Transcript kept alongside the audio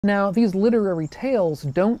Now, these literary tales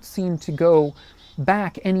don't seem to go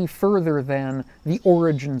back any further than the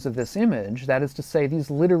origins of this image. That is to say, these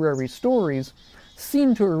literary stories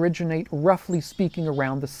seem to originate, roughly speaking,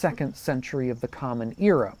 around the 2nd century of the Common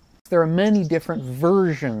Era. There are many different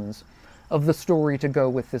versions of the story to go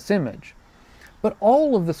with this image, but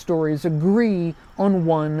all of the stories agree on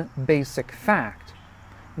one basic fact.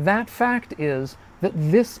 That fact is that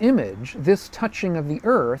this image, this touching of the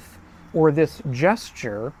earth, or this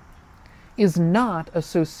gesture, is not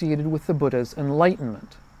associated with the Buddha's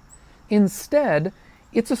enlightenment. Instead,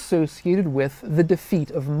 it's associated with the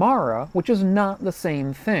defeat of Mara, which is not the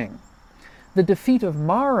same thing. The defeat of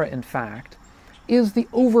Mara, in fact, is the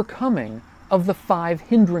overcoming of the 5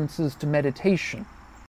 hindrances to meditation.